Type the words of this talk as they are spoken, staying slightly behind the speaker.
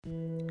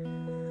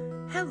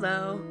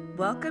Hello,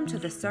 welcome to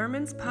the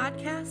Sermons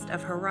Podcast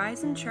of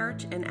Horizon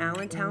Church in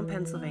Allentown,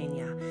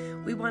 Pennsylvania.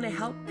 We want to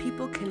help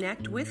people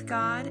connect with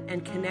God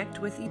and connect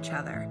with each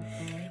other.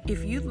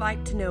 If you'd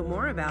like to know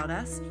more about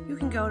us, you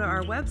can go to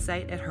our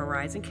website at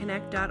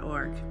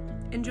horizonconnect.org.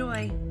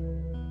 Enjoy.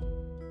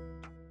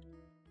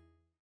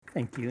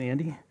 Thank you,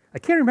 Andy. I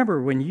can't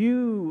remember when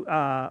you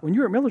were at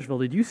Millersville.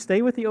 Did you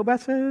stay with the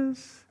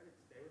Obetzes?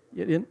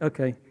 You didn't?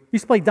 Okay. You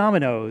used to play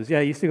dominoes.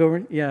 Yeah, you used to go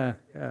over. Yeah.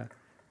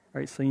 All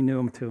right, so you knew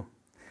them too.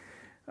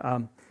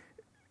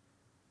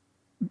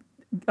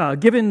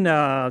 Given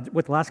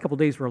what the last couple of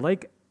days were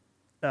like,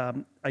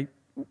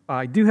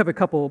 I do have a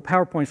couple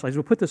PowerPoint slides.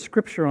 We'll put the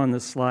scripture on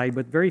this slide,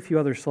 but very few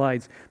other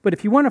slides. But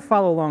if you want to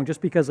follow along, just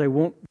because I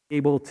won't be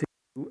able to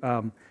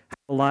have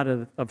a lot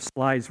of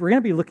slides, we're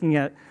going to be looking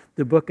at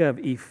the book of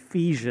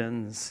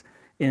Ephesians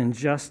in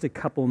just a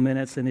couple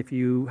minutes. And if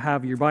you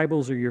have your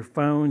Bibles or your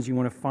phones, you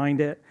want to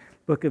find it,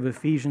 book of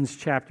Ephesians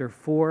chapter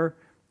 4.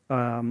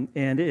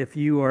 And if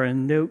you are a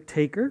note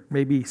taker,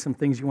 maybe some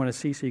things you want to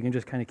see, so you can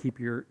just kind of keep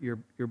your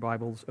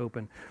Bibles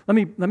open. Let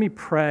me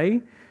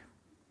pray,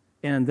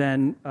 and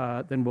then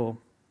we'll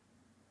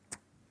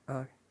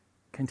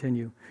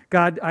continue.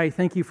 God, I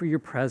thank you for your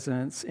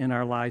presence in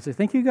our lives. I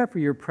thank you, God, for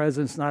your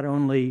presence not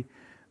only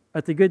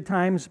at the good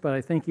times, but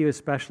I thank you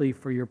especially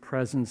for your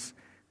presence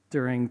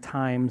during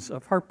times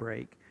of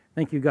heartbreak.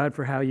 Thank you, God,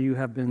 for how you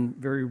have been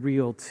very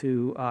real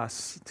to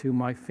us, to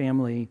my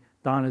family,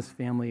 Donna's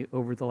family,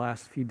 over the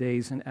last few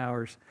days and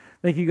hours.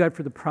 Thank you, God,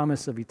 for the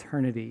promise of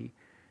eternity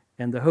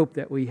and the hope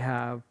that we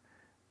have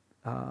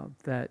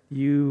that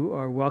you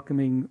are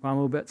welcoming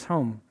Mama Obet's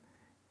home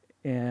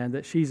and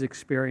that she's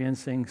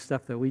experiencing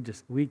stuff that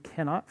we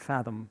cannot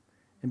fathom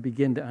and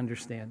begin to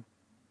understand.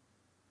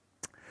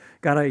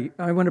 God,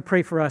 I want to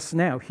pray for us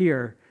now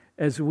here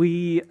as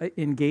we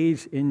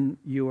engage in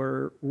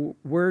your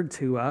word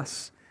to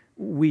us.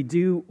 We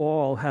do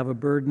all have a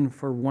burden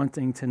for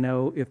wanting to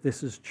know if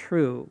this is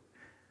true.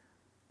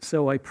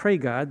 So I pray,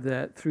 God,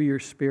 that through your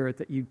Spirit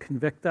that you'd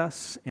convict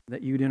us and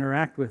that you'd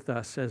interact with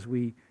us as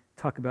we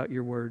talk about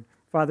your word.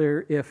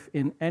 Father, if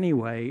in any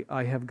way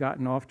I have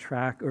gotten off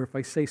track or if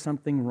I say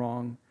something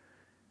wrong,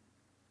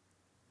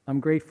 I'm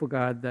grateful,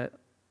 God, that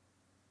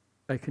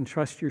I can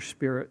trust your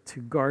Spirit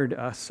to guard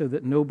us so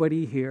that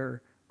nobody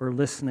here or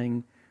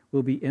listening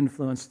will be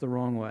influenced the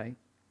wrong way.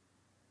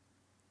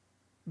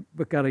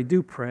 But God, I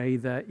do pray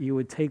that you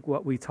would take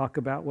what we talk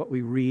about, what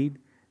we read,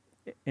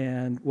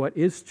 and what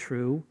is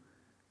true.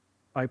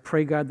 I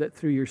pray, God, that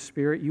through your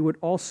Spirit you would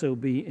also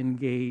be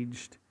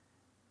engaged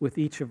with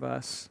each of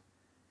us,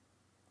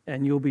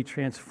 and you'll be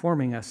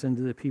transforming us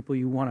into the people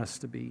you want us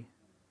to be.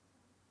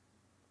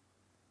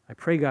 I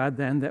pray, God,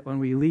 then, that when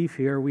we leave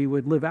here, we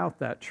would live out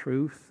that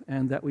truth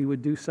and that we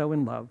would do so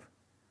in love.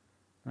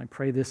 And I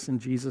pray this in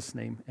Jesus'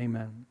 name.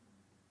 Amen.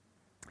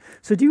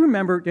 So do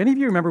any of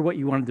you remember what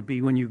you wanted to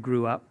be when you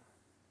grew up?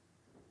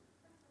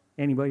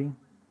 Anybody?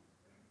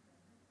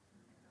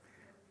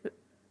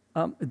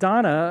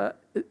 Donna,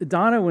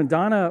 when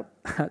Donna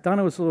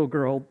was a little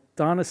girl,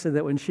 Donna said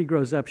that when she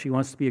grows up, she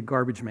wants to be a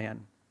garbage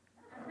man.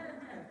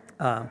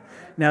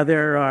 Now,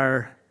 there are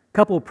a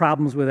couple of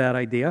problems with that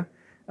idea,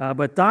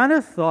 but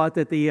Donna thought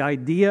that the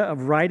idea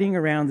of riding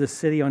around the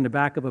city on the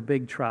back of a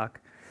big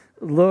truck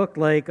looked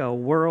like a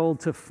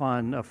world of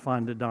fun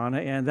to Donna,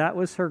 and that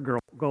was her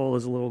goal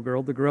as a little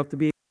girl, to grow up to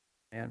be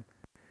a man.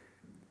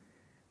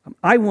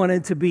 I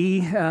wanted to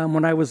be,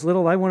 when I was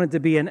little, I wanted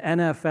to be an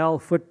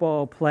NFL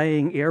football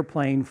playing,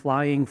 airplane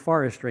flying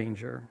forest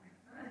ranger.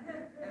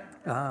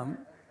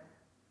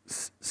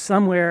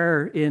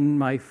 Somewhere in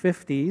my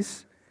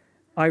 50s,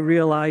 I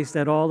realized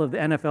that all of the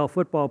NFL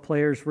football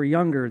players were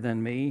younger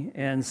than me,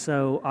 and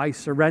so I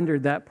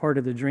surrendered that part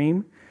of the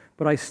dream.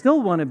 But I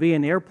still want to be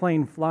an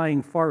airplane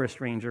flying forest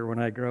ranger when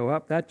I grow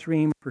up. That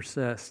dream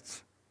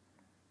persists.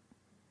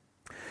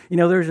 You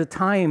know, there's a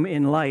time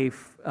in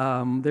life,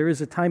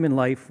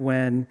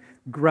 when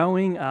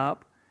growing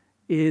up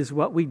is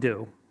what we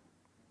do.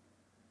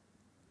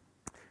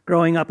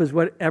 Growing up is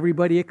what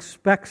everybody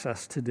expects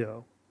us to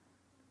do.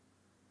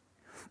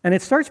 And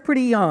it starts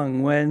pretty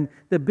young when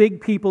the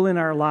big people in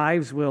our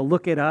lives will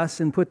look at us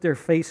and put their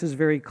faces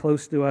very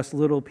close to us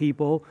little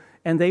people,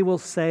 and they will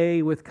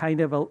say with kind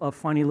of a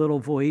funny little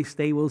voice,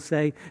 they will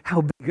say,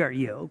 "How big are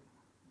you?"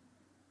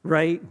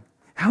 Right?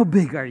 "How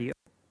big are you?"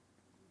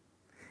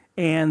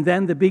 And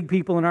then the big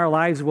people in our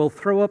lives will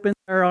throw up in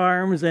their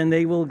arms and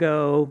they will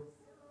go,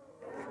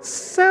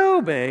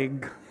 "So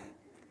big,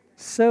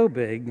 so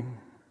big."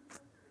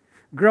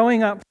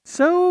 Growing up,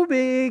 so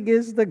big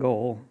is the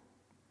goal.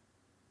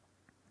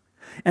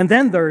 And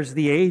then there's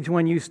the age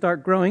when you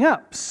start growing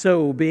up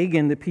so big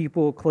and the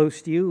people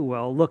close to you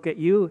will look at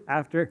you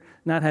after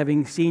not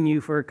having seen you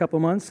for a couple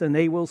months and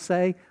they will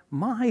say,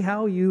 "My,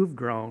 how you've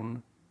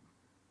grown.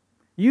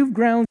 You've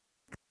grown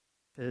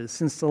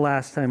since the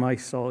last time I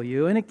saw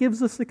you." And it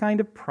gives us the kind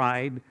of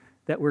pride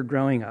that we're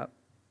growing up.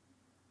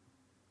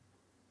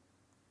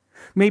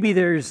 Maybe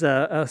there's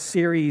a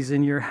series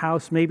in your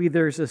house. Maybe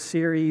there's a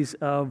series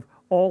of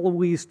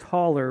always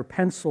taller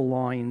pencil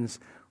lines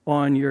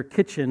on your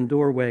kitchen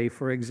doorway,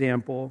 for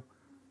example,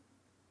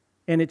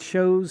 and it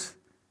shows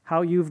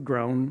how you've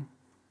grown.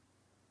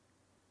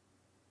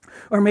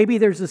 Or maybe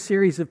there's a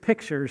series of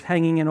pictures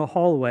hanging in a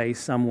hallway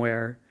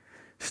somewhere,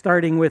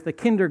 starting with a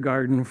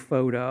kindergarten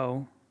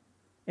photo,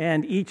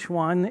 and each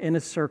one in a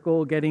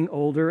circle getting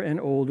older and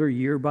older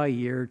year by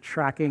year,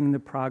 tracking the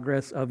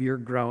progress of your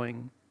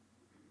growing.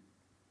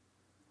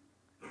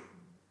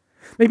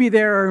 Maybe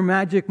there are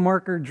magic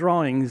marker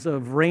drawings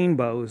of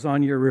rainbows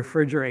on your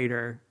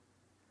refrigerator.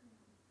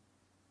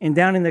 And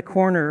down in the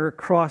corner,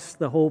 across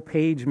the whole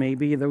page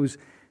maybe, those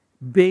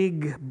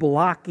big,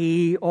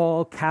 blocky,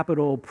 all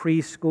capital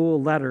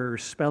preschool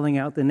letters spelling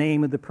out the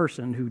name of the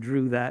person who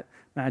drew that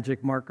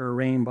magic marker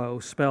rainbow,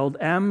 spelled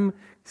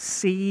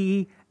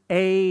M-C-A-I-E,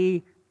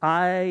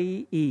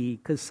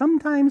 because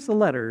sometimes the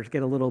letters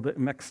get a little bit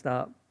mixed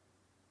up.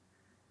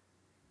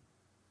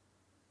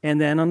 And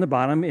then on the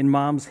bottom, in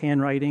Mom's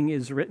handwriting,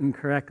 is written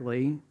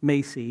correctly,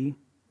 Macy,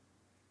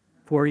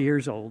 4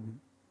 years old.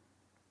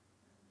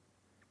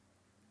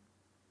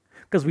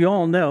 Because we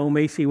all know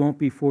Macy won't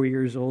be 4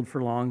 years old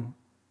for long.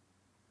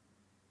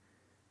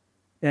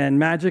 And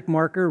magic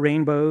marker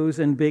rainbows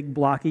and big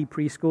blocky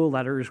preschool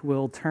letters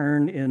will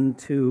turn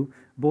into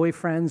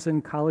boyfriends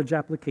and college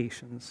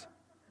applications.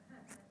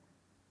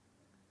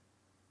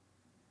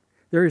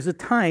 There is a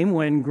time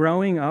when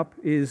growing up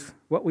is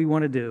what we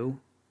want to do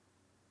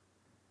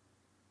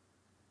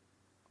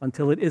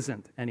until it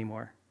isn't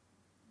anymore.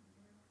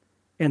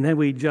 And then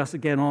we just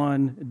get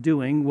on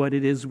doing what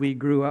it is we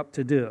grew up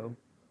to do.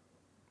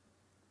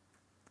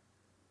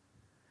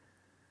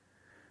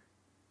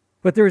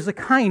 But there's a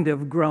kind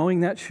of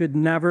growing that should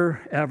never,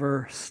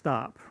 ever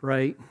stop,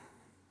 right?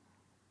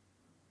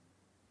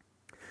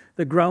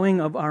 The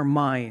growing of our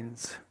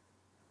minds,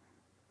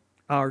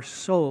 our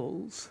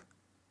souls,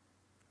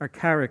 our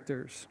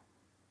characters.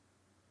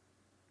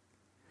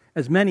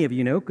 As many of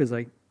you know, because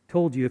I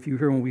told you if you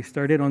heard when we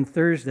started on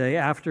Thursday,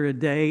 after a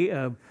day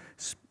of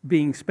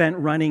being spent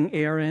running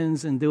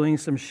errands and doing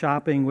some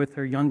shopping with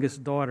her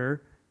youngest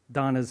daughter,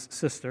 Donna's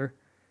sister,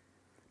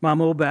 Mom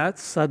Obetz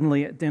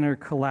suddenly at dinner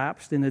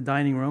collapsed in the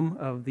dining room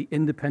of the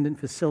independent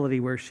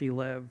facility where she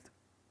lived.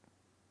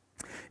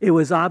 It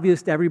was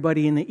obvious to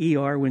everybody in the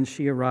ER when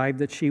she arrived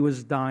that she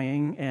was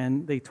dying,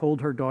 and they told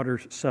her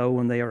daughters so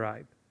when they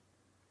arrived.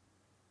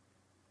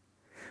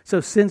 So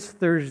since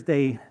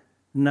Thursday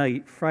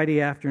night,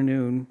 Friday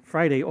afternoon,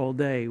 Friday all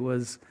day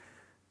was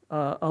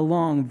a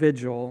long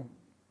vigil.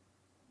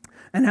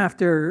 And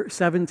after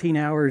 17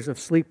 hours of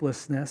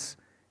sleeplessness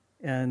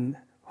and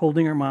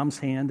holding her mom's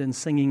hand and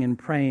singing and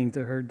praying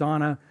to her,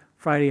 Donna,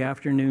 Friday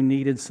afternoon,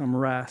 needed some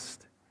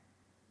rest.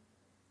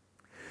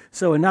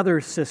 So another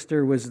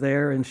sister was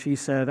there, and she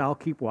said, I'll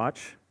keep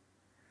watch.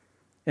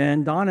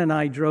 And Donna and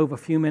I drove a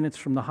few minutes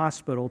from the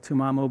hospital to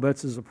Mom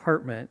Obetz's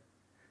apartment.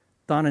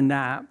 Donna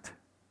napped.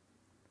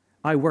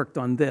 I worked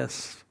on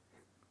this.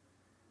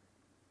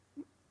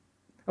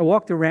 I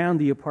walked around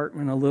the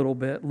apartment a little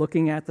bit,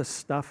 looking at the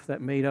stuff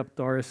that made up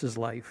Doris's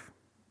life.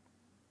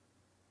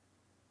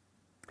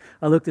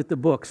 I looked at the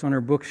books on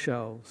her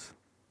bookshelves.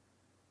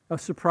 I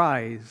was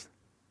surprised.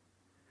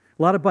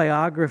 A lot of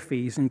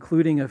biographies,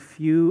 including a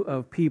few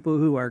of people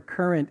who are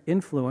current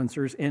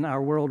influencers in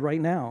our world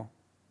right now.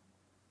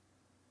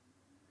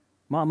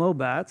 Mom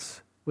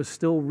Obetz was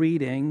still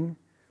reading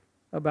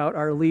about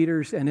our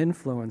leaders and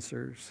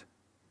influencers.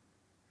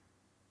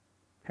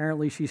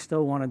 Apparently, she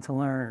still wanted to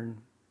learn.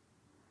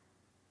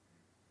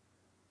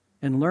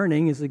 And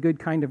learning is a good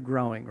kind of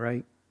growing,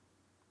 right?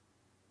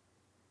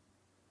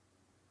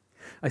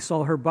 I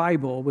saw her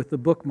Bible with the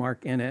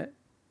bookmark in it,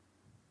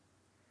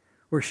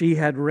 where she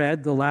had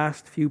read the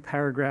last few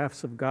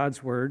paragraphs of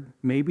God's Word,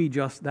 maybe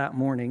just that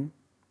morning,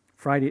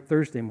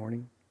 Thursday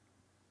morning.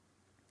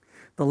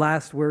 The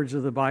last words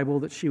of the Bible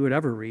that she would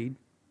ever read.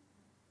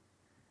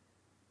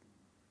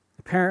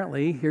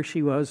 Apparently, here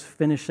she was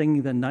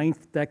finishing the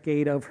 9th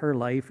decade of her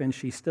life, and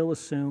she still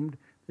assumed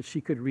that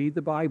she could read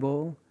the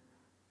Bible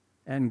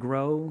and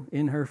grow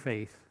in her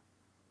faith.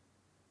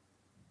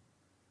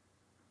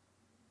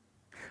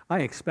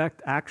 I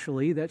expect,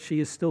 actually, that she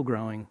is still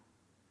growing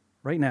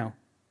right now.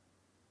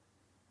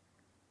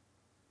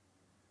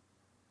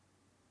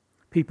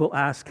 People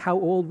ask, how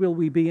old will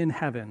we be in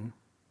heaven?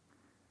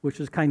 Which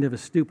is kind of a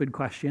stupid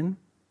question,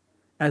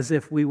 as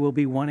if we will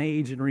be one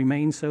age and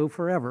remain so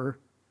forever,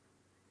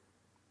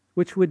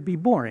 which would be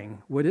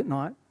boring, would it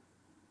not?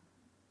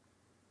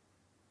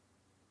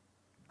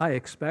 I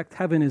expect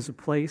heaven is a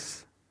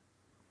place,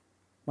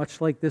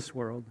 much like this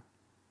world,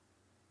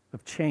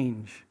 of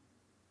change,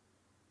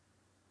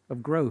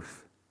 of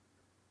growth.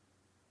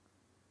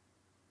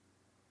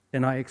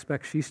 And I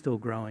expect she's still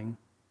growing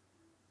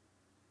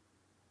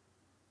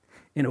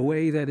in a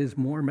way that is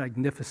more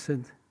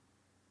magnificent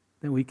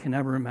than we can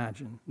ever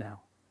imagine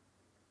now.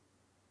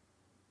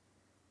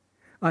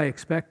 I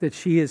expect that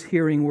she is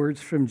hearing words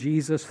from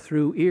Jesus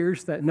through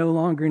ears that no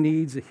longer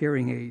needs a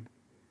hearing aid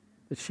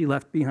that she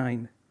left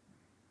behind.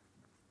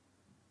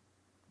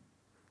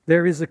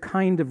 There is a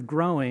kind of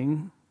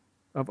growing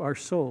of our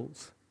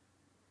souls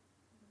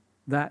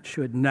that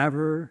should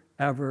never,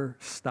 ever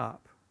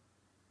stop,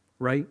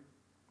 right?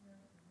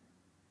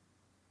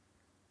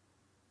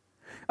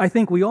 I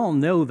think we all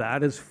know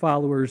that as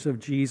followers of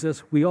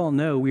Jesus. We all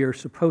know we are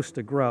supposed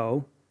to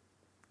grow.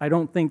 I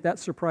don't think that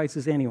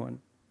surprises anyone.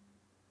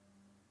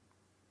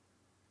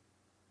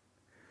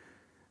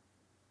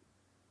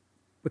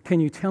 But can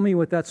you tell me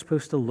what that's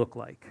supposed to look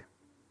like?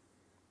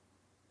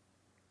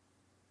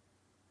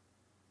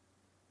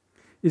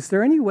 Is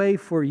there any way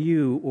for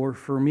you or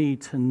for me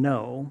to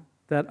know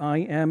that I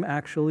am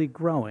actually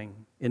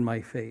growing in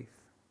my faith?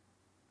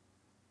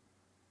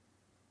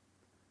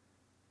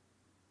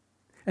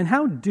 And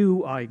how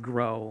do I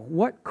grow?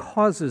 What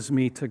causes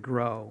me to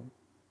grow?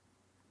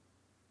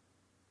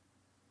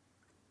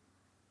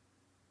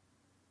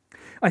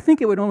 I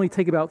think it would only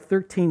take about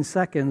 13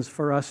 seconds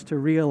for us to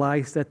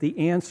realize that the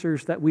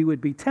answers that we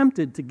would be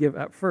tempted to give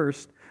at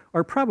first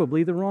are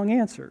probably the wrong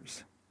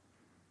answers.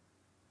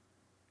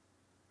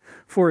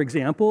 For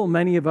example,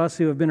 many of us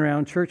who have been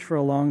around church for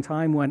a long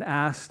time, when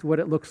asked what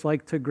it looks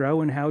like to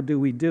grow and how do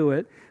we do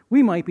it,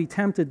 we might be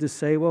tempted to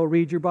say, well,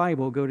 read your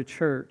Bible, go to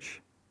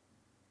church.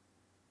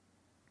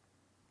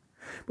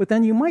 But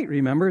then you might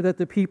remember that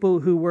the people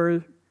who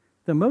were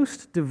the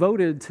most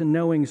devoted to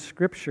knowing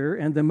Scripture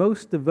and the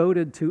most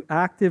devoted to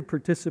active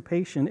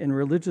participation in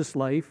religious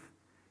life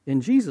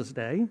in Jesus'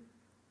 day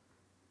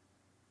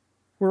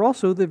were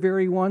also the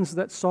very ones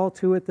that saw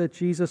to it that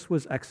Jesus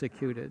was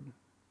executed.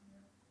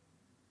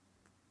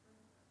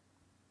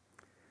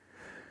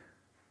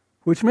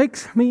 Which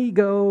makes me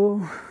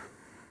go,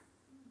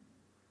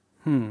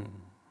 I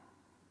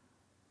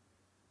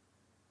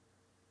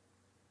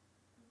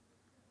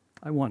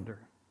wonder.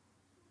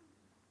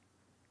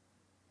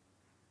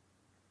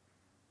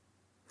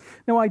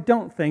 Now, I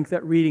don't think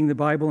that reading the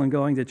Bible and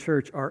going to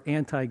church are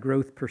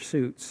anti-growth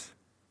pursuits.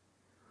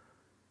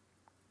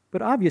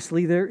 But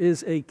obviously, there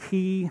is a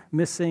key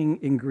missing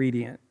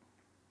ingredient.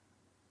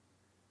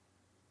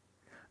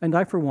 And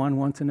I, for one,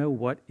 want to know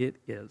what it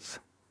is.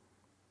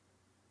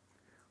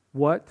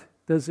 What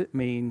does it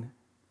mean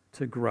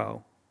to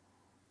grow?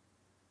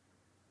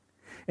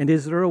 And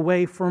is there a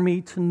way for me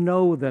to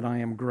know that I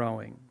am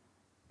growing?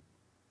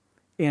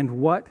 And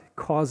what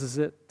causes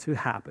it to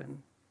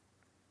happen?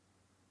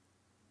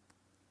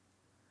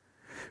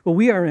 Well,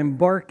 we are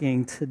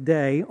embarking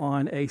today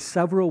on a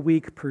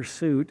several-week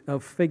pursuit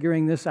of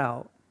figuring this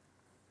out.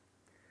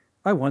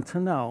 I want to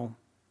know,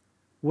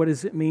 what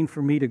does it mean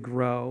for me to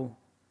grow?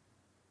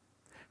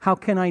 How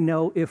can I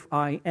know if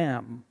I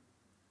am?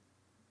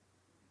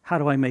 How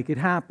do I make it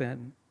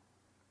happen?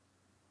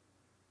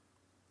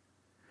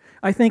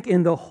 I think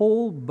in the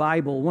whole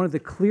Bible, one of the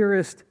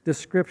clearest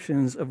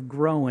descriptions of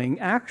growing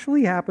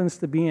actually happens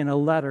to be in a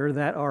letter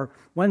that our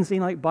Wednesday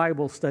night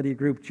Bible study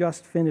group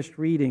just finished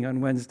reading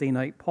on Wednesday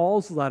night,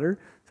 Paul's letter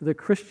to the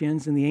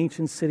Christians in the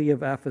ancient city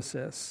of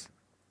Ephesus.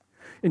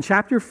 In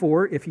chapter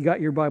 4, if you got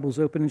your Bibles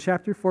open, in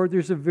chapter 4,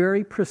 there's a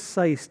very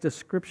precise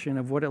description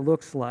of what it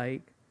looks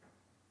like.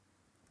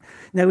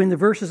 Now, in the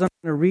verses I'm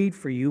going to read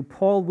for you,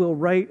 Paul will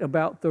write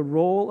about the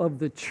role of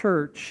the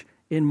church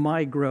in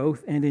my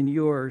growth and in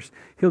yours.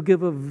 He'll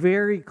give a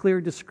very clear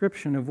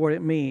description of what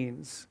it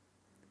means.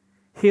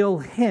 He'll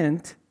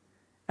hint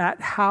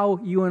at how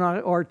you and I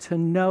are to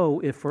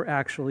know if we're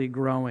actually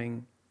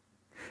growing.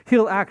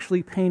 He'll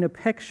actually paint a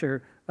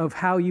picture of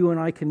how you and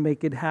I can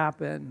make it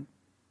happen.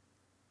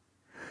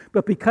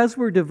 But because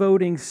we're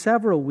devoting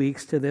several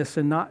weeks to this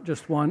and not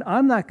just one,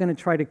 I'm not going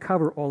to try to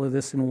cover all of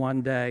this in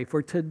one day.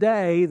 For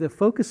today, the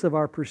focus of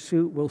our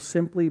pursuit will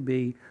simply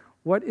be,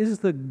 what is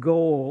the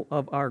goal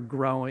of our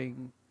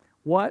growing?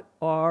 What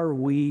are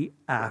we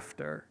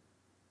after?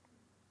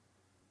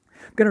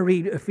 I'm going to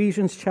read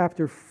Ephesians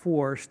chapter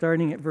 4,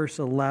 starting at verse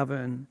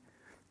 11,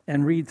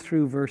 and read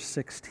through verse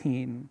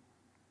 16.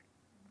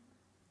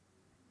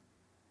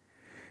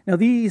 Now,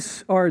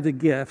 these are the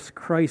gifts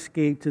Christ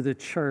gave to the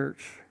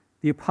church: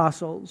 the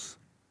apostles,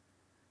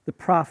 the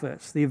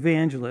prophets, the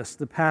evangelists,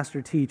 the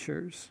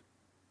pastor-teachers.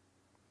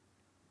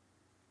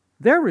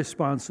 Their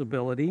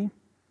responsibility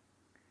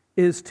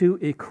is to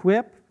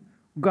equip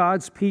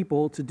God's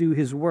people to do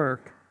His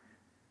work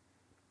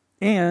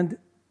and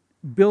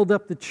build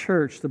up the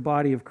church, the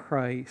body of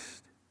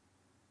Christ.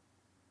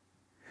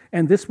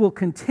 And this will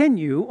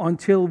continue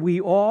until we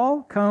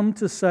all come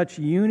to such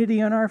unity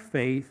in our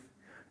faith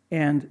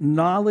and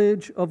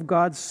knowledge of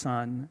God's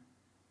Son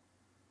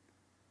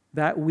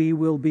that we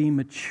will be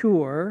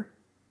mature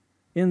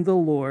in the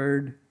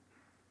Lord,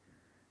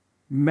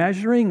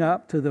 measuring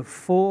up to the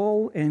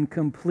full and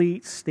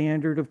complete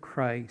standard of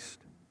Christ.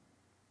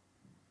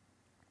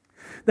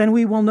 Then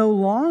we will no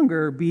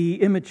longer be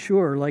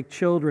immature like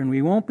children.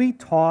 We won't be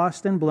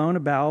tossed and blown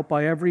about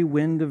by every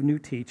wind of new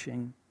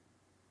teaching.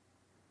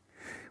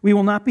 We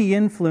will not be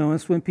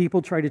influenced when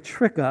people try to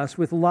trick us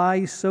with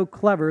lies so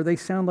clever they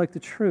sound like the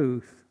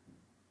truth.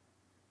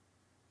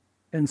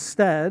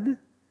 Instead,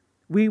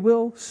 we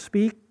will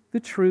speak the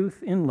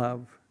truth in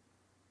love,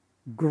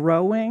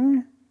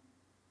 growing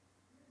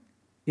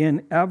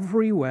in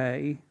every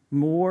way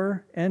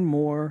more and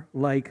more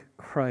like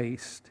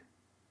Christ,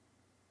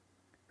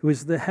 who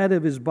is the head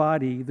of His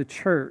body, the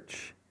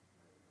church,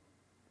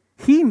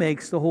 He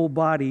makes the whole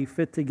body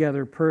fit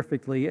together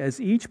perfectly. As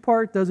each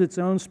part does its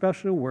own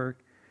special work,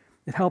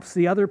 it helps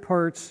the other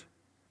parts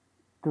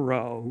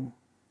grow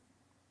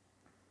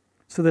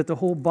so that the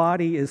whole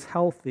body is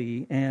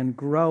healthy and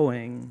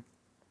growing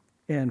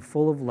and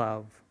full of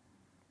love.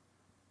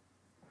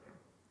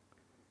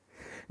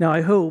 Now,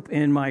 I hope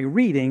in my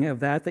reading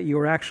of that you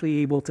are actually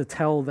able to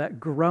tell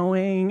that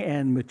growing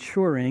and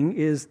maturing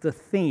is the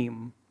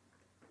theme.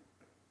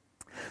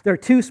 There are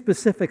two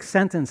specific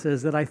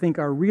sentences that I think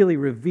are really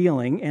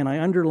revealing, and I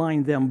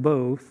underlined them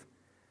both.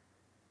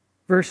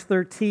 Verse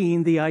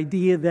 13, the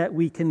idea that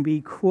we can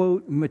be,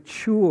 quote,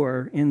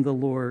 mature in the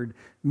Lord,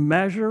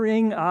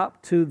 measuring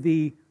up to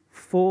the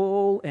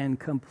full and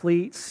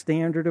complete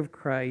standard of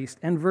Christ.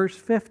 And verse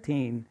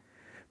 15,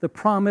 the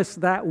promise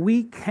that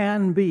we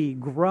can be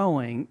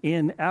growing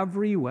in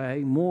every way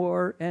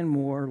more and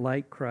more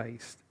like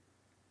Christ.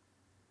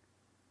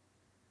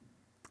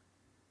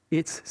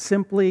 It's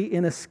simply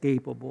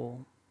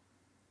inescapable.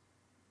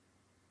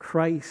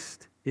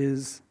 Christ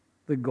is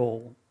the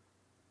goal.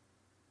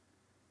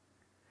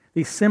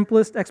 The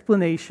simplest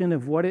explanation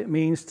of what it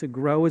means to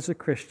grow as a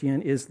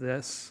Christian is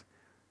this: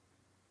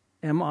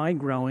 am I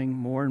growing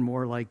more and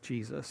more like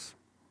Jesus?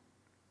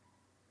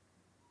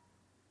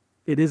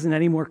 It isn't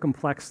any more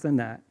complex than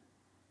that.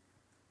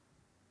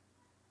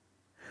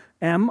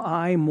 Am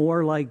I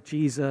more like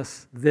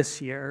Jesus this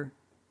year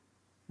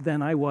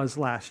than I was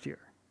last year?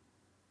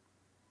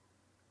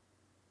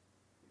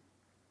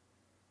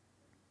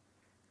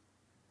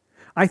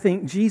 I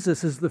think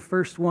Jesus is the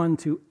first one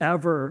to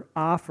ever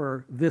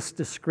offer this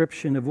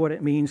description of what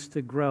it means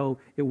to grow.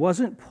 It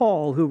wasn't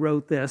Paul who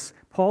wrote this.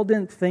 Paul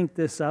didn't think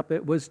this up.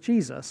 It was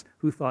Jesus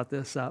who thought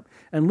this up.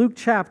 In Luke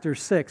chapter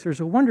 6, there's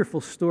a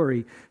wonderful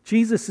story.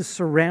 Jesus is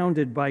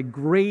surrounded by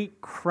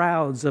great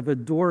crowds of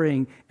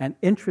adoring and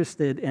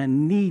interested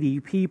and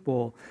needy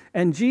people.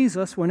 And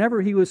Jesus,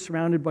 whenever he was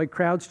surrounded by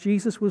crowds,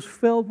 Jesus was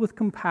filled with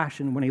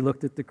compassion when he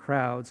looked at the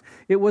crowds.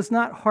 It was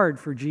not hard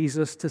for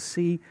Jesus to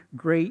see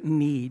great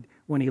need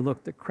when he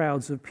looked at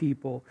crowds of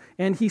people.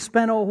 And he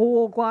spent a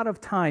whole lot of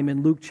time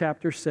in Luke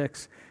chapter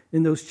 6,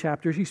 in those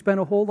chapters, he spent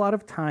a whole lot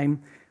of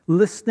time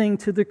listening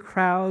to the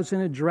crowds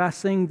and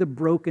addressing the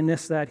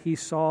brokenness that he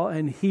saw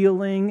and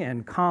healing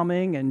and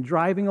calming and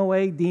driving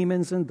away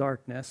demons and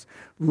darkness,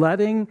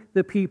 letting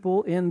the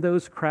people in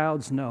those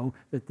crowds know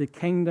that the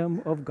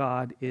kingdom of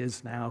God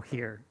is now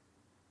here.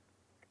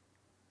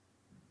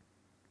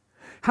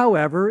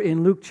 However,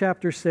 in Luke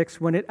chapter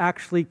 6, when it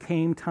actually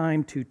came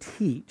time to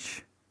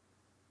teach,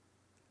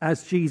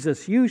 as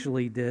Jesus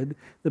usually did,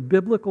 the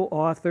biblical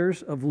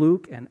authors of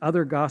Luke and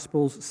other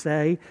Gospels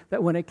say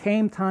that when it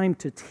came time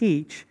to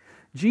teach,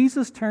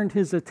 Jesus turned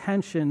his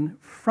attention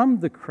from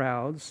the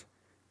crowds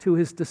to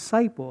his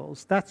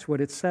disciples. That's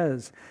what it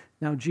says.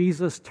 Now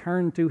Jesus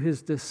turned to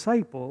his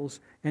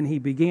disciples and he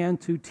began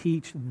to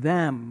teach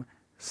them,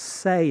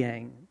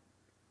 saying.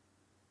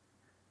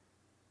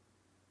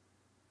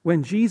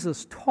 When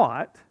Jesus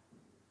taught,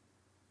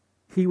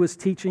 he was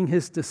teaching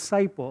his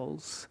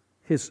disciples,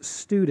 his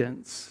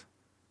students.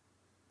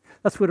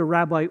 That's what a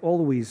rabbi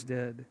always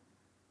did.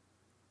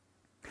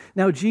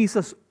 Now,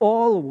 Jesus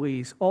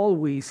always,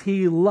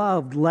 he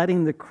loved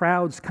letting the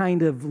crowds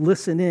kind of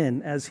listen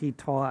in as he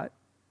taught.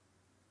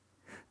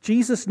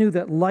 Jesus knew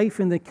that life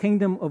in the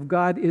kingdom of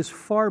God is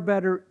far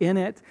better in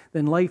it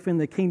than life in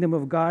the kingdom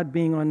of God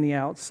being on the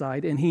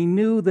outside. And he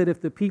knew that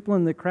if the people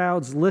in the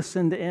crowds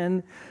listened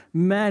in,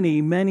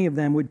 many of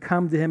them would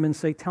come to him and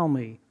say, "Tell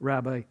me,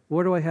 Rabbi,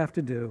 what do I have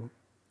to do?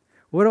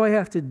 What do I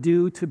have to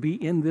do to be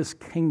in this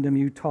kingdom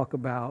you talk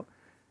about?"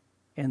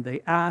 And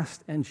they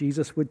asked, and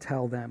Jesus would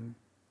tell them.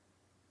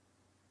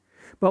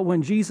 But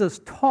when Jesus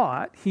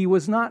taught, he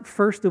was not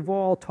first of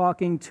all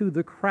talking to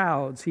the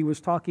crowds. He was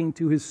talking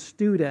to his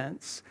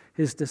students,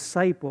 his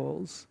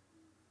disciples.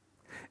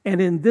 And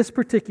in this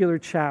particular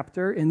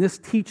chapter, in this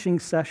teaching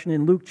session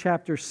in Luke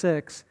chapter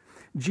 6,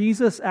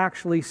 Jesus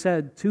actually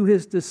said to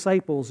his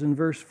disciples in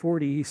verse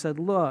 40, he said,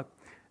 "Look,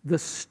 the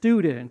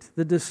student,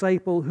 the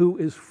disciple who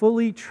is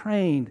fully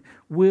trained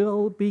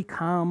will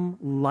become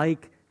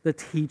like the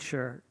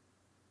teacher."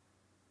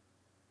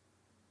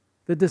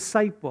 The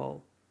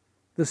disciple,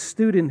 the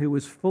student who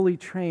is fully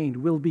trained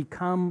will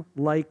become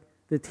like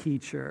the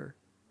teacher.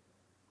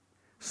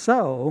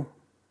 So,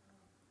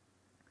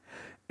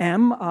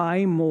 am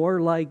I more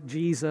like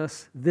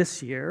Jesus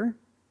this year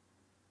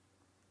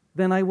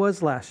than I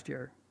was last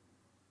year?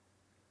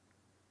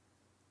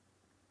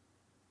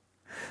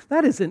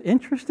 That is an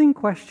interesting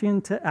question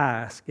to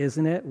ask,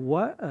 isn't it?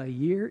 What a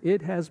year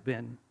it has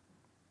been.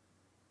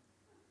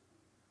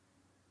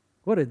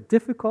 What a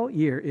difficult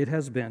year it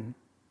has been.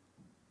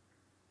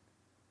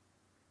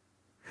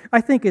 I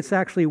think it's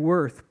actually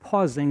worth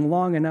pausing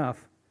long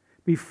enough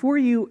before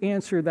you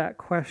answer that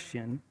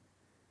question,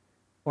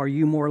 are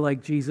you more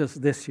like Jesus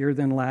this year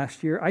than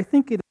last year? I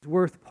think it is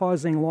worth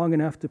pausing long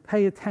enough to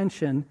pay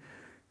attention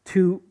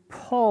to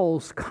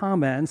Paul's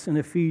comments in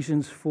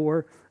Ephesians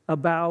 4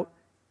 about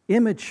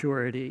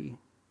immaturity,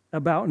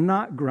 about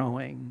not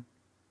growing.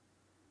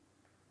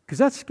 Because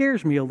that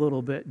scares me a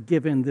little bit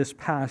given this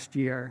past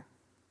year.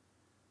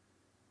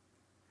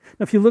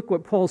 Now, if you look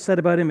what Paul said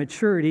about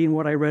immaturity and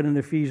what I read in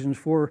Ephesians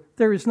 4,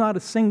 there is not a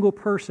single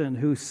person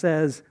who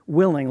says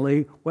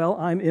willingly, well,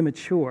 I'm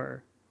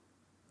immature.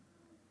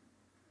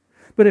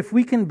 But if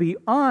we can be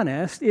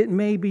honest, it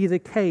may be the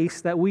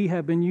case that we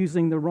have been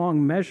using the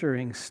wrong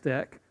measuring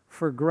stick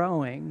for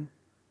growing.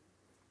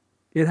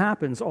 It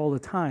happens all the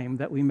time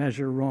that we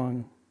measure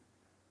wrong.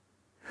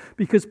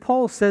 Because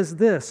Paul says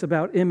this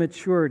about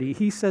immaturity.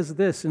 He says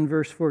this in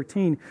verse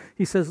 14.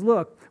 He says,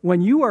 look,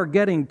 when you are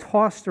getting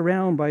tossed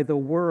around by the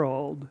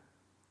world,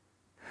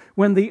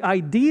 when the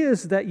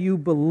ideas that you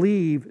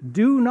believe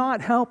do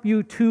not help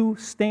you to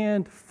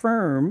stand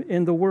firm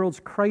in the world's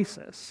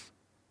crisis,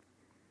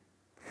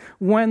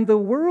 when the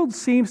world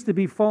seems to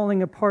be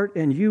falling apart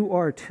and you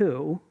are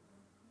too,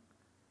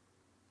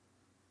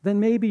 then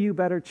maybe you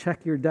better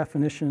check your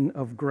definition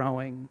of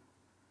growing.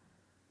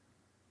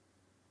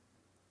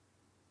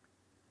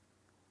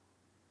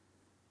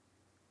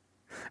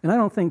 And I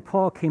don't think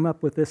Paul came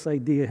up with this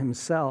idea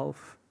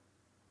himself.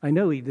 I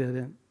know he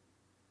didn't.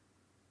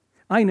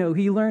 I know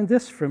he learned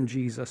this from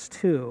Jesus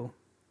too.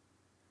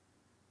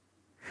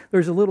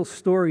 There's a little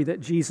story that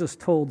Jesus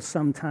told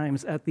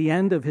sometimes at the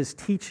end of his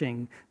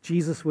teaching.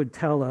 Jesus would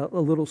tell a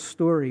little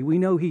story. We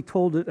know he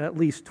told it at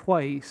least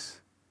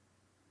twice.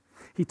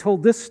 He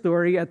told this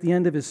story at the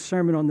end of his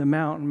Sermon on the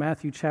Mount in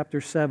Matthew chapter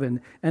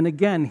 7. And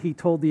again, he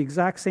told the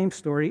exact same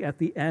story at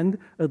the end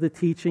of the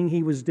teaching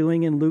he was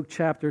doing in Luke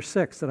chapter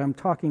 6 that I'm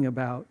talking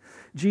about.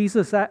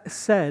 Jesus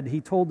said,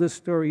 he told this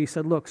story, he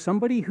said, look,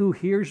 somebody who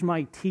hears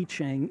my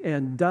teaching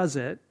and does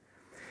it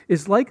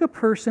is like a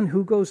person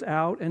who goes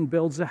out and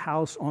builds a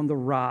house on the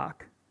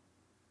rock.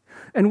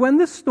 And when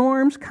the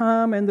storms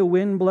come and the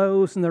wind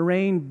blows and the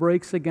rain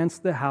breaks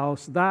against the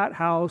house,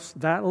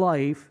 that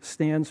life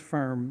stands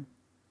firm.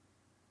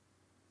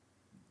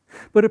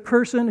 But a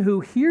person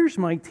who hears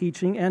my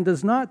teaching and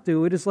does not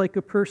do it is like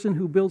a person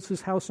who builds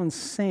his house on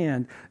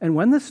sand. And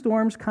when the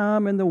storms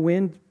come and the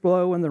wind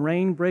blow and the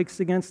rain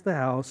breaks against the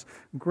house,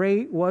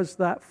 great was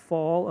that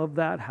fall of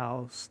that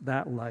house,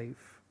 that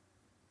life.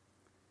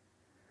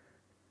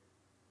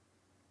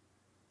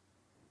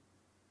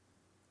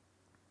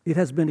 It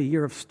has been a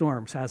year of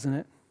storms, hasn't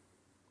it?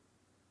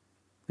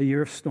 A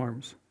year of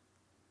storms.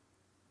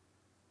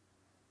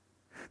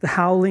 The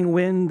howling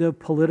wind of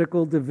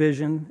political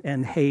division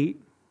and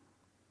hate,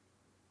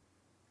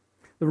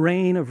 the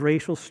rain of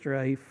racial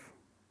strife,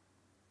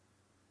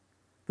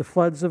 the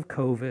floods of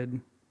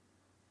COVID,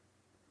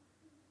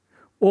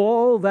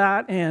 all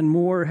that and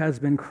more has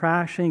been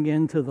crashing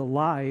into the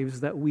lives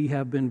that we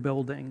have been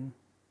building.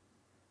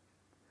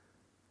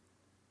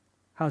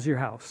 How's your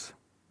house?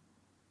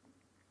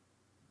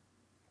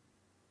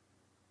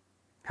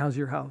 How's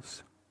your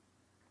house?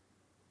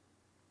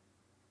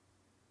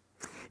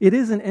 It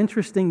is an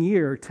interesting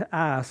year to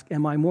ask,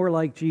 am I more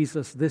like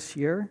Jesus this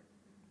year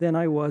than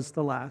I was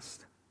the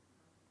last?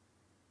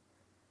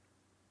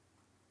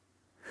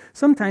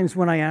 Sometimes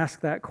when I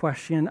ask that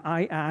question,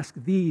 I ask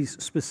these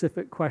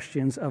specific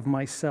questions of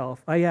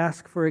myself. I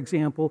ask, for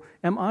example,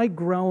 am I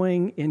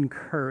growing in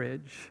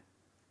courage?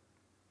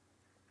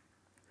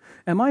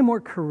 Am I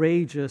more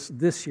courageous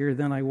this year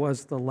than I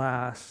was the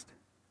last?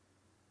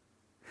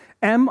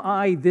 Am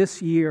I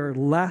this year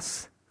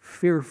less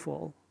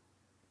fearful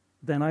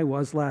than I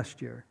was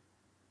last year?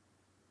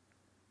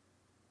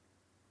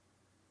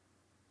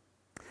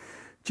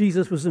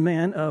 Jesus was a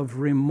man of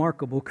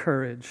remarkable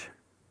courage.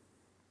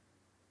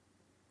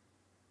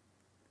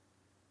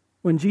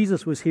 When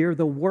Jesus was here,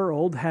 the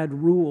world had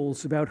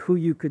rules about who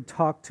you could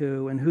talk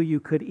to and who you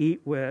could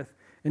eat with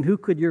and who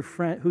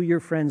your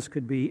friends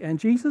could be, and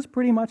Jesus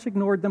pretty much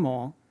ignored them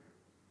all.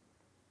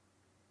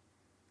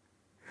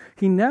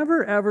 He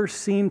never ever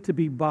seemed to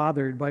be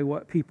bothered by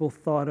what people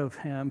thought of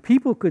him.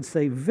 People could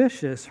say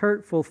vicious,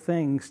 hurtful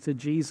things to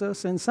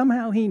Jesus, and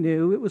somehow he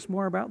knew it was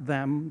more about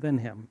them than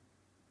him.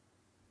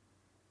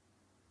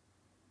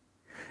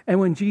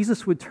 And when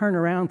Jesus would turn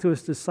around to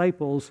his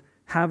disciples,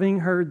 having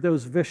heard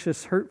those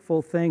vicious,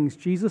 hurtful things,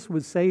 Jesus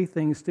would say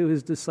things to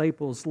his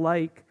disciples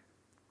like,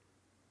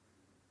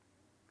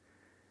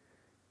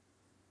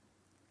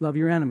 love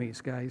your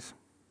enemies, guys.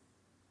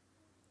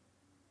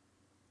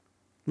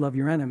 Love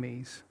your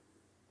enemies.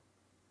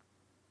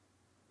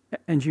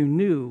 And you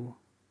knew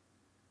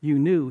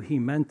he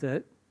meant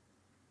it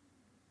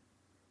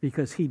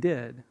because he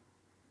did.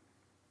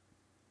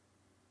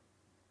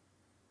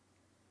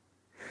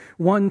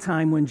 One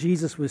time when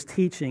Jesus was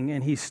teaching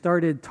and he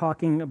started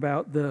talking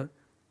about the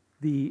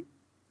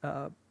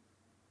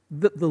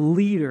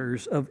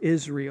leaders of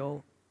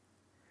Israel,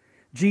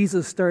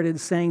 Jesus started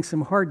saying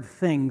some hard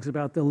things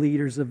about the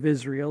leaders of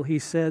Israel. He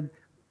said,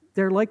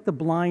 they're like the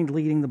blind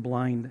leading the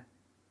blind.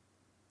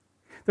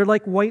 They're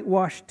like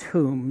whitewashed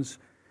tombs,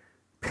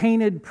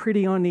 painted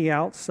pretty on the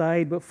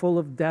outside, but full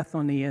of death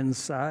on the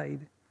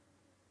inside.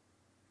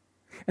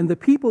 And the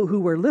people who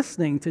were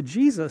listening to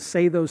Jesus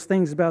say those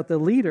things about the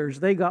leaders,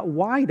 they got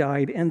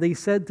wide-eyed and they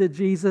said to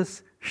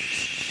Jesus,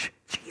 shh,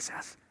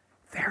 Jesus,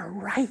 they're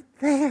right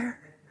there.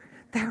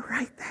 They're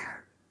right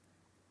there.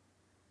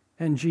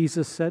 And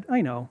Jesus said,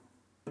 I know.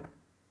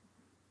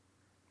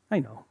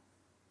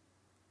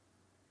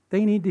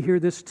 They need to hear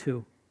this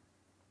too.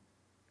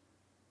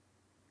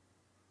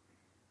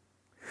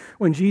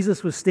 When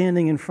Jesus was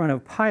standing in front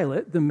of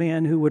Pilate, the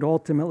man who would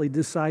ultimately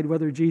decide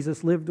whether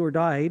Jesus lived or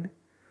died,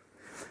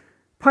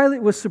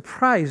 Pilate was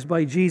surprised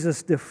by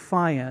Jesus'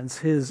 defiance,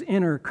 his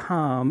inner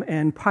calm,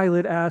 and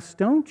Pilate asked,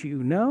 "Don't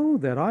you know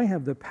that I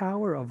have the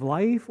power of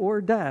life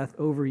or death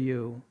over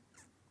you?"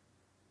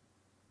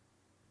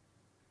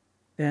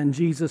 And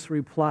Jesus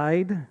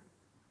replied,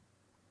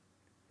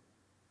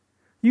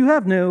 "You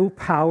have no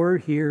power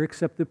here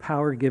except the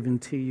power given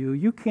to you.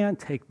 You can't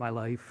take my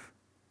life.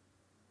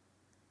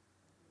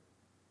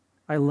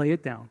 I lay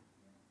it down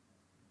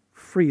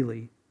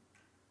freely.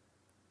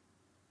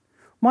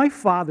 My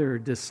Father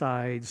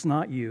decides,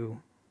 not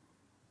you."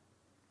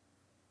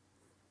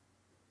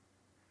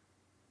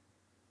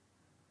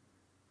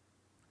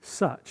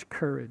 Such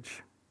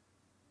courage.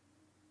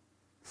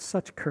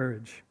 Such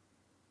courage.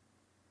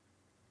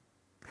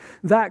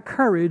 That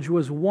courage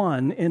was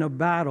won in a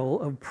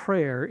battle of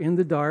prayer in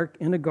the dark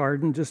in a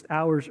garden just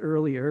hours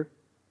earlier,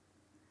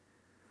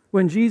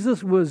 when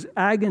Jesus was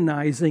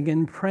agonizing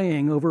and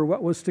praying over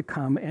what was to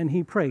come, and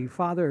he prayed,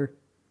 "Father,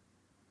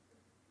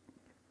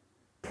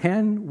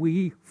 can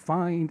we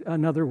find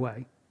another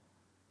way?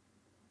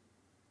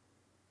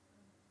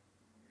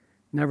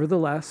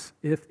 Nevertheless,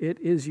 if it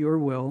is your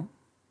will,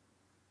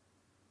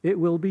 it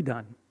will be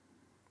done."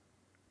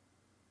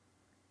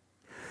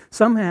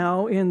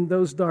 Somehow, in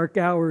those dark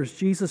hours,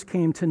 Jesus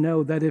came to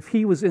know that if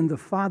he was in the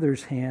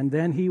Father's hand,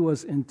 then he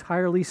was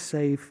entirely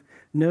safe,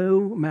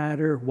 no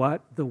matter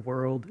what the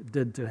world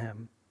did to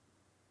him.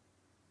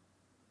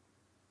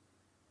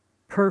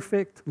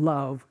 Perfect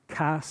love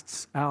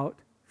casts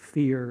out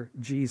fear,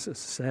 Jesus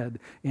said.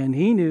 And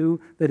he knew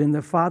that in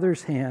the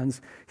Father's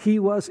hands, he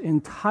was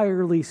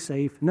entirely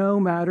safe, no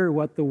matter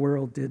what the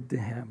world did to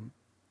him.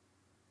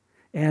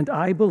 And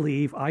I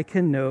believe I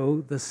can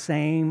know the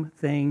same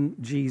thing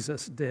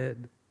Jesus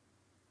did.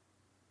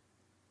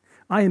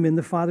 I am in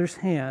the Father's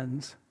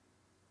hands,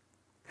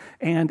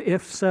 and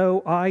if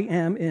so, I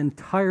am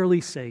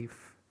entirely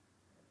safe,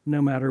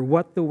 no matter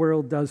what the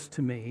world does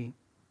to me.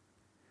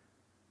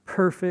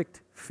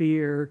 Perfect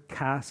fear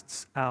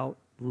casts out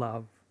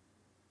love,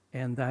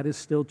 and that is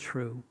still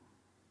true.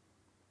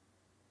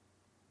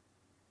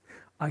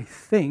 I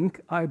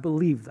think I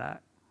believe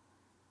that.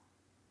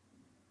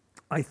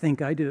 I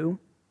think I do.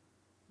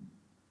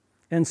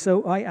 And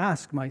so I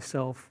ask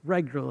myself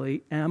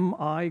regularly, am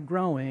I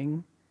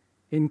growing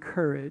in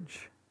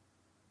courage?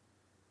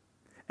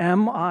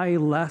 Am I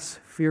less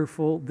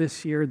fearful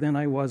this year than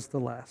I was the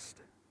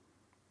last?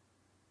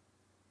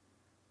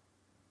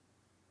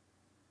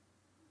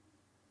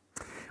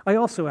 I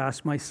also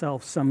ask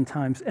myself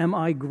sometimes, am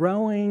I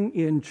growing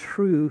in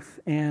truth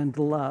and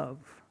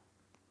love?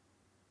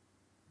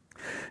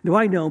 Now,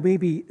 I know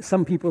maybe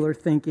some people are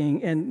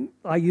thinking, and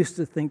I used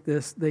to think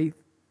this,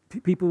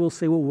 people will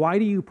say, well, why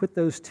do you put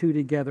those two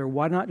together?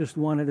 Why not just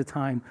one at a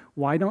time?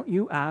 Why don't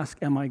you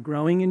ask, am I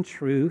growing in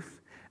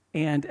truth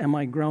and am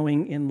I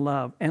growing in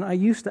love? And I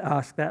used to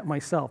ask that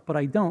myself, but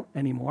I don't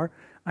anymore.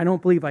 I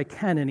don't believe I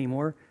can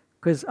anymore,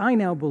 because I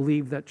now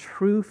believe that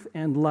truth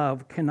and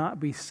love cannot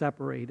be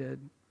separated.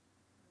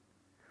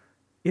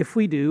 If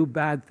we do,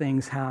 bad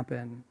things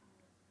happen.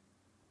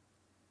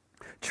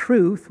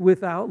 Truth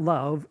without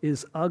love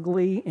is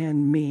ugly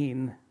and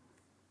mean.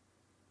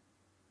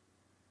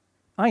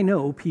 I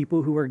know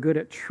people who are good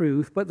at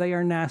truth, but they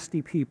are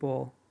nasty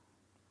people.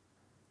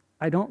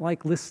 I don't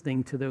like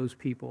listening to those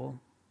people.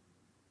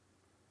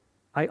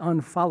 I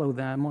unfollow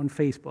them on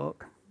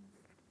Facebook.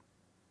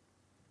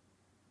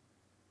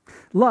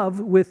 Love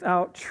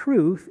without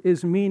truth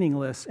is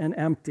meaningless and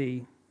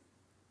empty.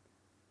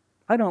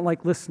 I don't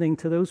like listening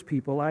to those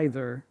people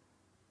either.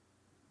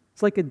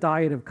 It's like a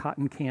diet of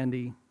cotton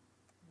candy.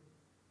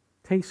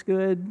 Tastes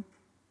good,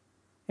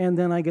 and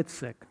then I get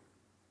sick.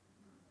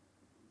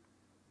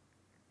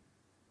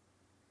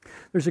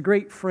 There's a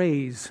great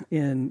phrase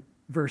in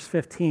verse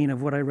 15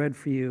 of what I read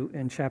for you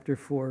in chapter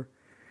 4.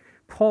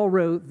 Paul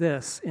wrote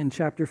this in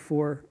chapter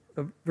 4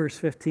 of verse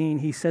 15.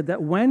 He said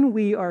that when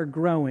we are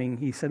growing,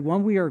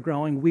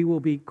 we will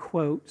be,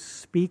 quote,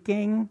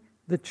 speaking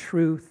the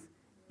truth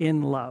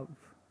in love.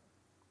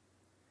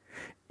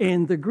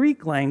 In the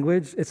Greek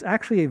language, it's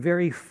actually a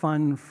very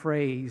fun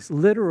phrase.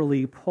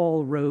 Literally,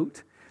 Paul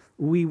wrote,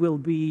 we will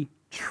be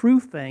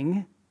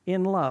truthing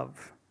in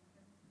love.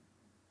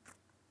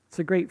 It's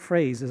a great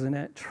phrase, isn't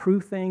it?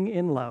 Truthing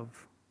in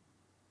love.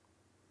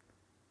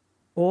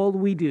 All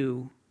we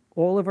do,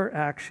 all of our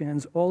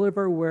actions, all of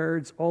our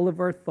words, all of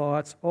our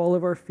thoughts, all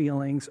of our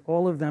feelings,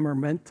 all of them are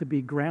meant to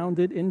be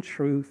grounded in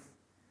truth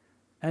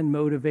and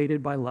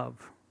motivated by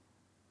love.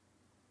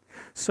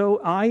 So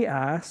I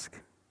ask,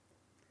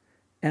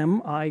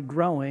 am I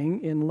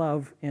growing in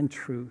love and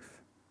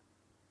truth?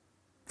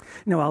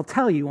 Now, I'll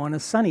tell you, on a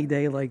sunny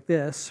day like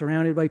this,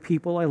 surrounded by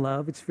people I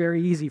love, it's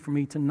very easy for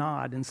me to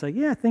nod and say,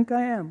 yeah, I think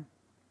I am.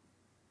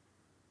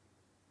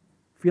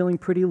 Feeling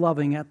pretty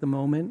loving at the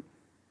moment,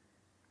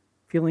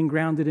 feeling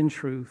grounded in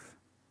truth.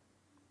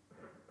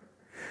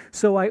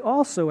 So I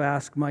also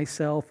ask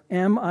myself,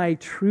 am I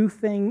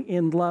truthing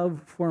in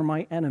love for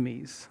my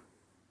enemies?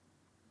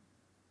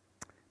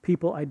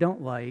 People I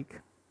don't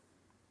like.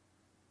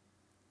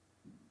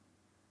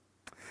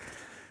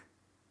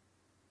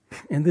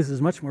 And this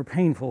is much more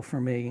painful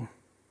for me.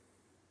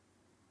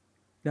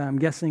 I'm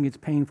guessing it's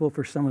painful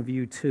for some of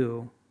you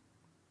too.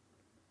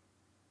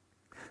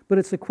 But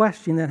it's a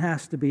question that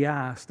has to be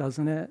asked,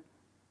 doesn't it?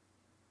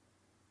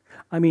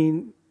 I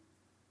mean,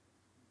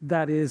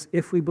 that is,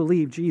 if we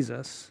believe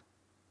Jesus,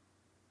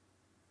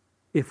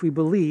 if we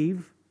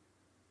believe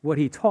what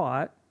he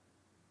taught,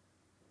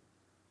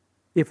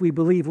 if we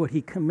believe what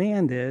he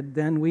commanded,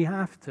 then we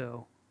have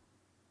to.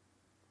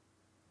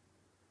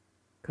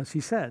 Because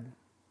he said,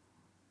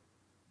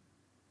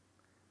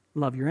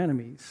 love your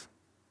enemies.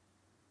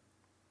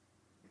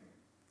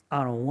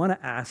 I don't want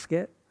to ask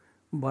it,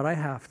 but I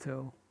have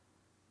to.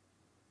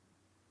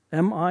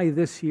 Am I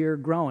this year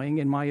growing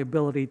in my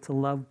ability to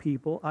love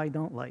people I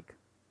don't like?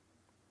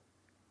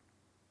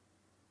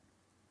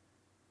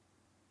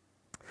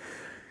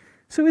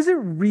 So is it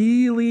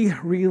really,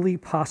 really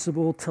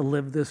possible to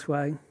live this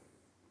way?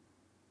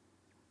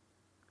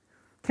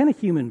 Can a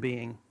human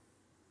being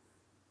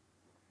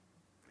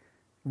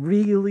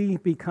really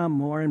become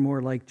more and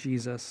more like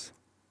Jesus?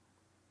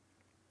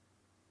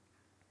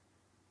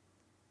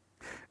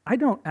 I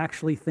don't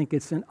actually think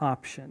it's an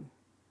option.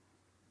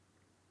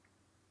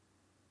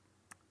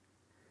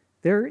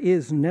 There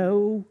is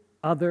no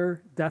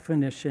other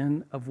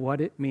definition of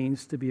what it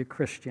means to be a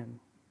Christian.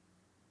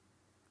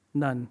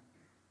 None.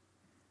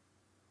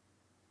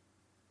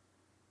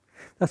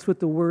 That's what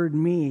the word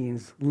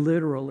means,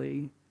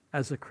 literally,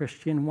 as a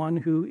Christian, one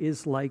who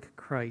is like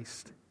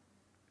Christ.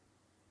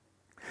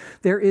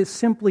 There is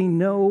simply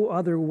no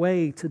other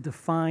way to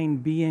define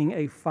being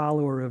a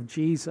follower of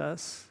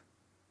Jesus.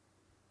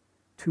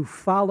 To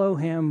follow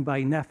him,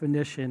 by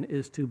definition,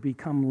 is to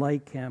become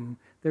like him.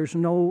 There's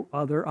no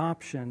other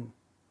option.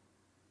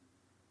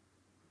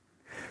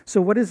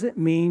 So what does it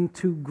mean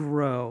to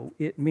grow?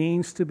 It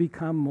means to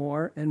become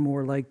more and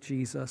more like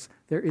Jesus.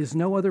 There is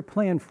no other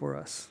plan for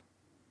us.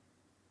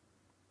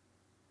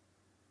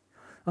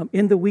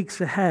 In the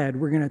weeks ahead,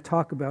 we're going to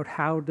talk about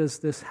how does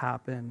this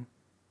happen?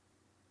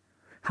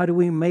 How do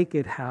we make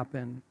it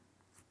happen?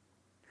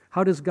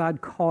 How does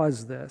God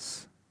cause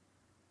this?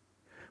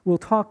 We'll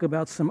talk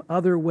about some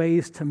other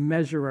ways to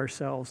measure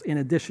ourselves in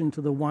addition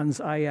to the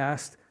ones I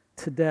asked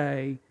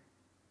today.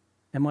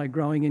 Am I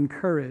growing in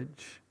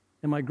courage?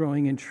 Am I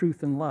growing in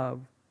truth and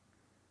love?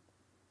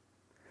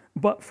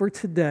 But for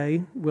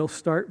today, we'll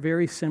start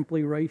very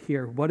simply right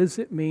here. What does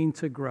it mean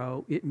to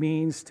grow? It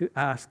means to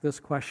ask this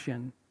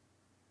question.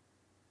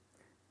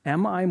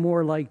 Am I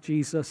more like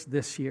Jesus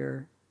this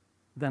year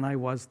than I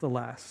was the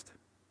last?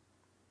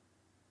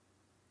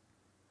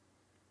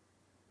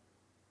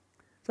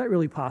 Is that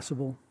really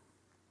possible?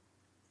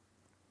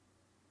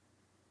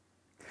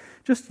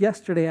 Just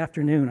yesterday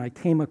afternoon, I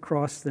came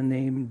across the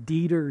name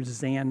Dieter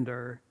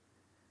Zander.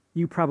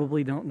 You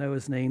probably don't know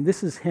his name.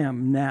 This is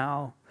him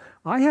now.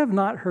 I have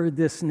not heard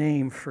this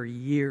name for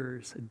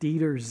years,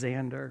 Dieter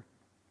Zander.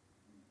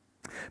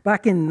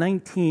 Back in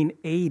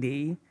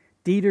 1980,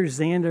 Dieter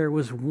Zander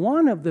was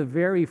one of the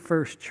very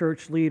first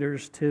church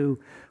leaders to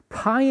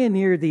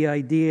pioneer the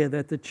idea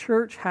that the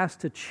church has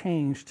to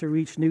change to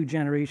reach new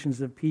generations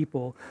of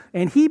people.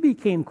 And he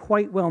became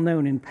quite well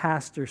known in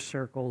pastor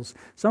circles.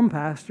 Some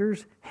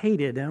pastors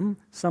hated him,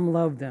 some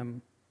loved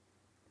him.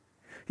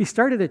 He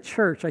started a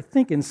church, I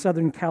think, in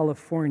Southern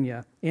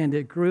California, and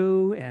it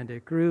grew and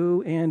it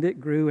grew and it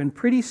grew. And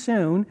pretty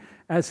soon,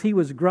 as he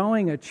was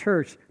growing a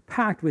church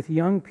packed with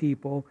young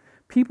people,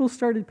 people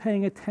started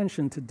paying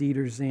attention to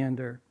Dieter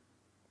Zander.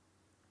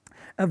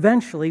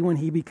 Eventually, when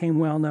he became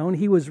well known,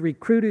 he was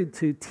recruited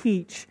to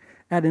teach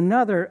at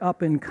another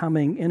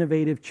up-and-coming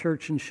innovative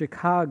church in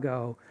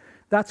Chicago.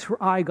 That's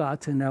where I got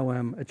to know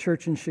him, a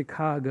church in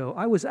Chicago.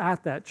 I was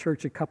at that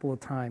church a couple of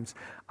times.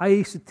 I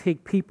used to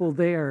take people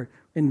there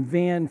in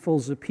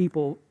vanfuls of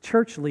people,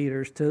 church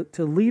leaders, to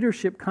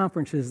leadership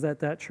conferences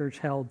that church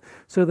held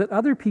so that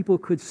other people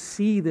could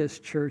see this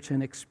church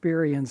and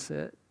experience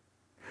it.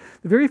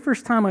 The very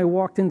first time I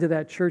walked into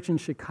that church in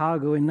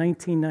Chicago in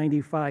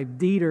 1995,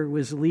 Dieter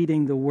was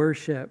leading the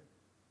worship.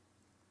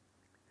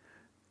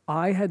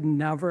 I had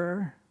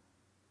never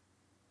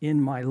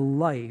in my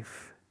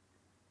life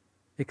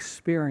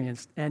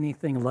experienced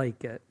anything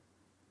like it.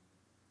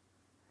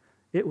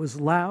 It was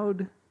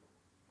loud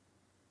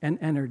and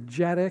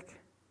energetic.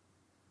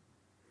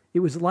 It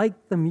was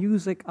like the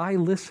music I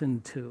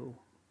listened to,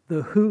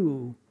 The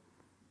Who,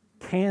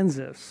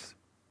 Kansas,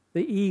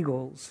 the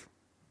Eagles.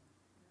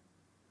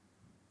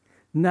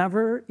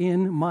 Never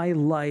in my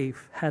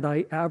life had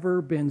I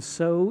ever been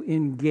so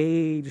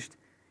engaged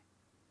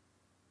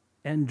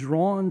and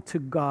drawn to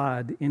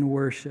God in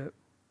worship.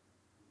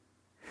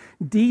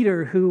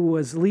 Dieter, who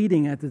was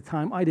leading at the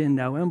time, I didn't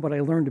know him, but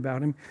I learned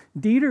about him.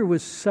 Dieter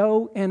was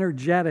so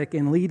energetic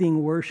in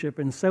leading worship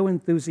and so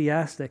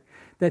enthusiastic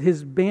that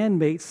his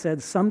bandmates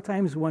said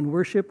sometimes when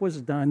worship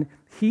was done,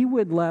 he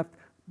would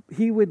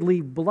He would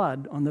leave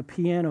blood on the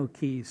piano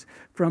keys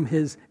from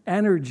his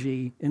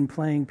energy in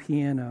playing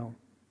piano.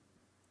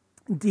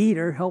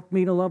 Dieter helped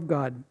me to love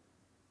God.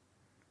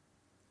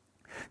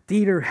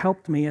 Dieter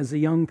helped me as a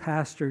young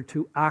pastor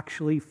to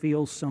actually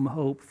feel some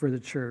hope for the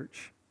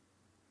church.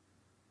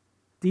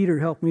 Dieter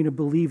helped me to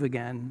believe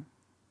again.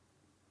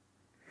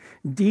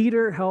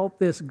 Dieter helped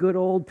this good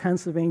old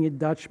Pennsylvania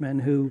Dutchman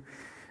who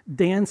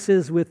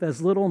dances with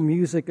as little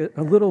music,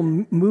 a little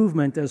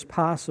movement as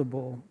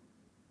possible.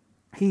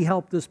 He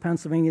helped this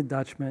Pennsylvania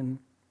Dutchman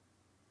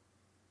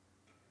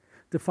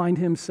to find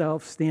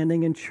himself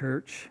standing in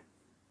church,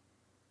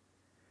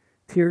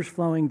 tears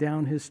flowing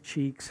down his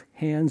cheeks,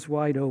 hands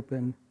wide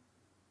open,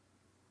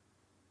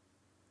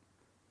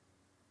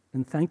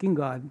 and thanking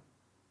God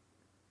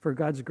for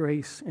God's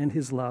grace and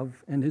his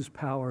love and his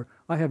power.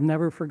 I have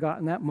never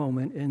forgotten that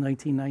moment in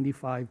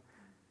 1995,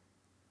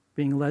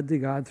 being led to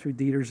God through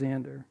Dieter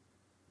Zander.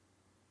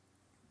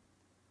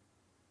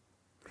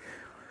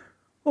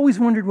 Always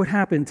wondered what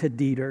happened to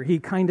Dieter. He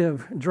kind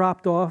of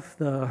dropped off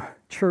the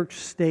church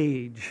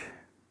stage.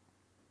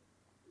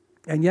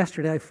 And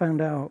yesterday I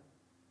found out.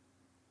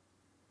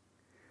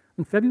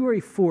 On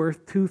February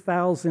 4th,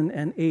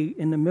 2008,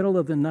 in the middle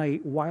of the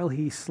night, while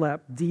he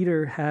slept,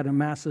 Dieter had a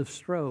massive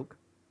stroke.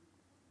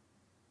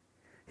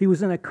 He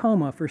was in a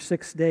coma for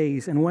 6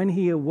 days, and when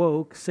he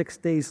awoke 6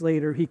 days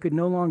later, he could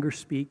no longer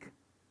speak.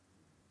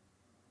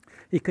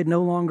 He could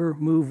no longer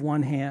move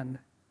one hand.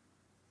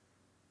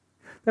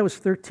 That was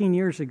 13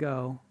 years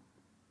ago.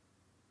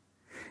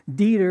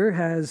 Dieter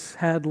has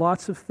had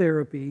lots of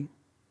therapy,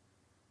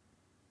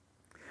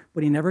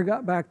 but he never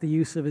got back the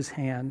use of his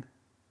hand.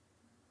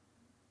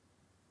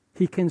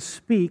 He can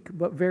speak,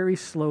 but very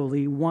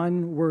slowly,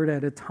 one word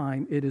at a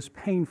time. It is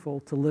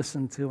painful to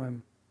listen to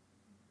him.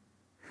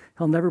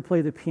 He'll never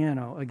play the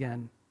piano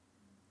again,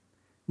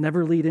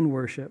 never lead in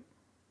worship.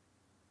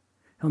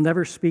 He'll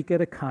never speak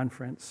at a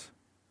conference.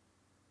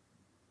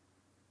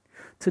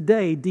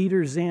 Today,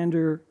 Dieter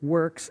Zander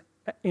works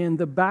in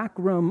the back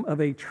room of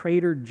a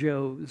Trader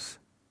Joe's.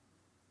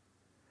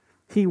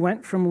 He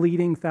went from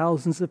leading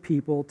thousands of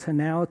people to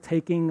now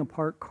taking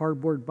apart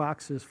cardboard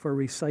boxes for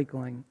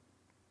recycling.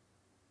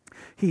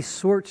 He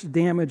sorts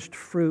damaged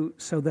fruit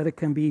so that it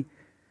can be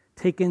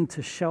taken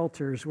to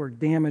shelters where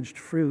damaged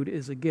fruit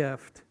is a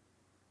gift.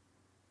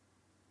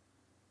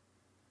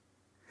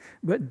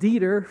 But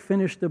Dieter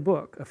finished a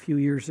book a few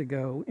years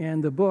ago,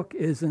 and the book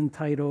is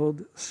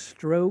entitled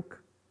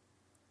Stroke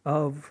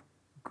of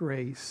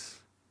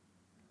Grace.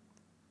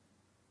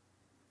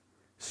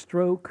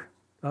 Stroke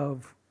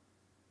of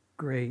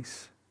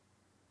Grace.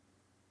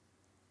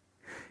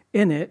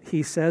 In it,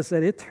 he says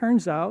that it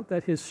turns out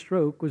that his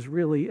stroke was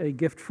really a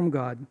gift from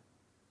God.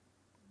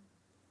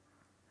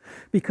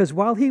 Because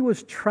while he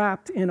was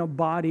trapped in a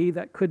body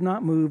that could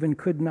not move and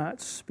could not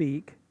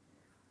speak,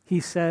 he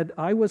said,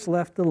 I was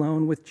left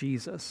alone with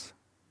Jesus.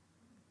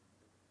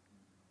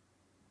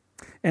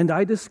 And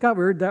I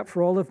discovered that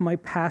for all of my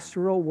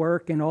pastoral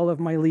work and all of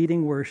my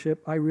leading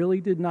worship, I really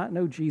did not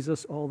know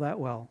Jesus all that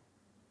well.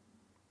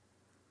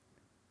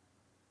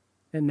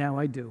 And now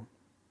I do.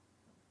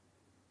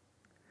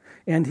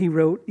 And he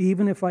wrote,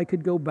 even if I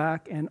could go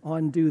back and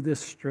undo this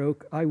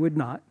stroke, I would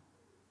not.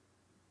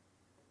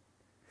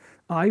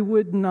 I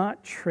would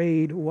not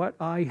trade what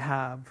I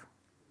have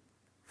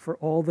for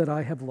all that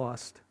I have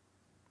lost.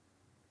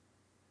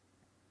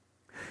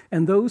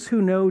 And those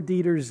who know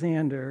Dieter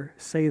Zander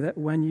say that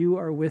when you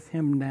are with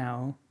him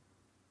now,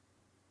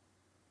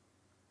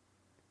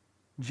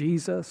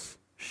 Jesus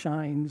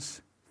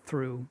shines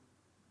through.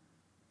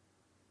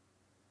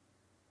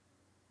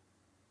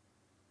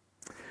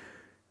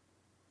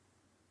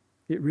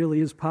 It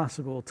really is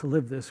possible to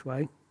live this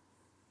way.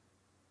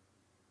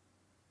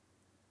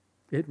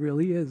 It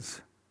really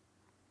is.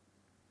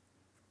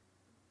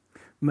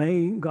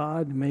 May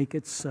God make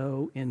it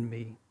so in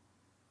me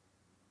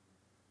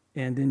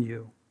and in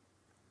you.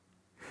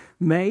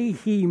 May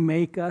he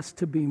make us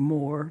to be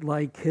more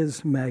like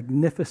his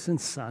magnificent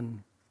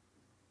Son,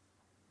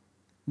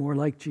 more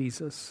like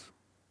Jesus.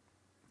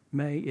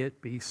 May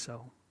it be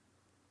so.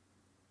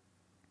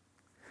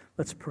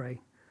 Let's pray.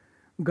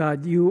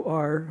 God, you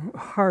are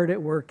hard at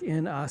work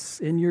in us,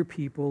 in your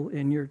people,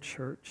 in your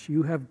church.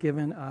 You have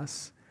given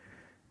us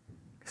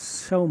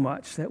so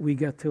much that we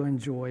get to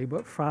enjoy.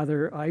 But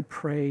Father, I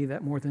pray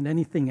that more than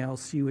anything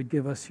else, you would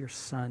give us your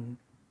Son.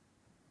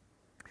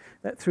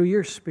 That through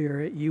your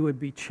Spirit, you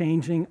would be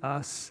changing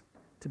us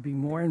to be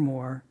more and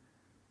more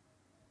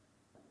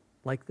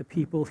like the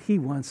people he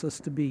wants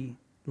us to be,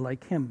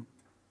 like him.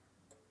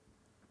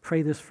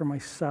 Pray this for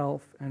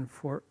myself and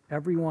for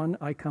everyone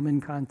I come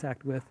in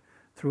contact with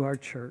through our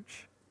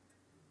church.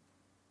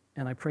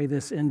 And I pray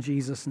this in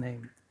Jesus'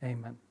 name.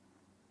 Amen.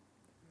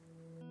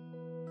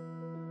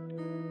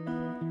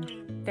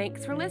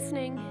 Thanks for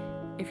listening.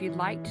 If you'd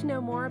like to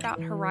know more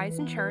about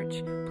Horizon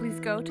Church, please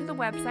go to the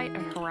website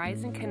at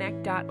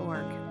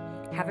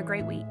horizonconnect.org. Have a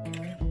great week.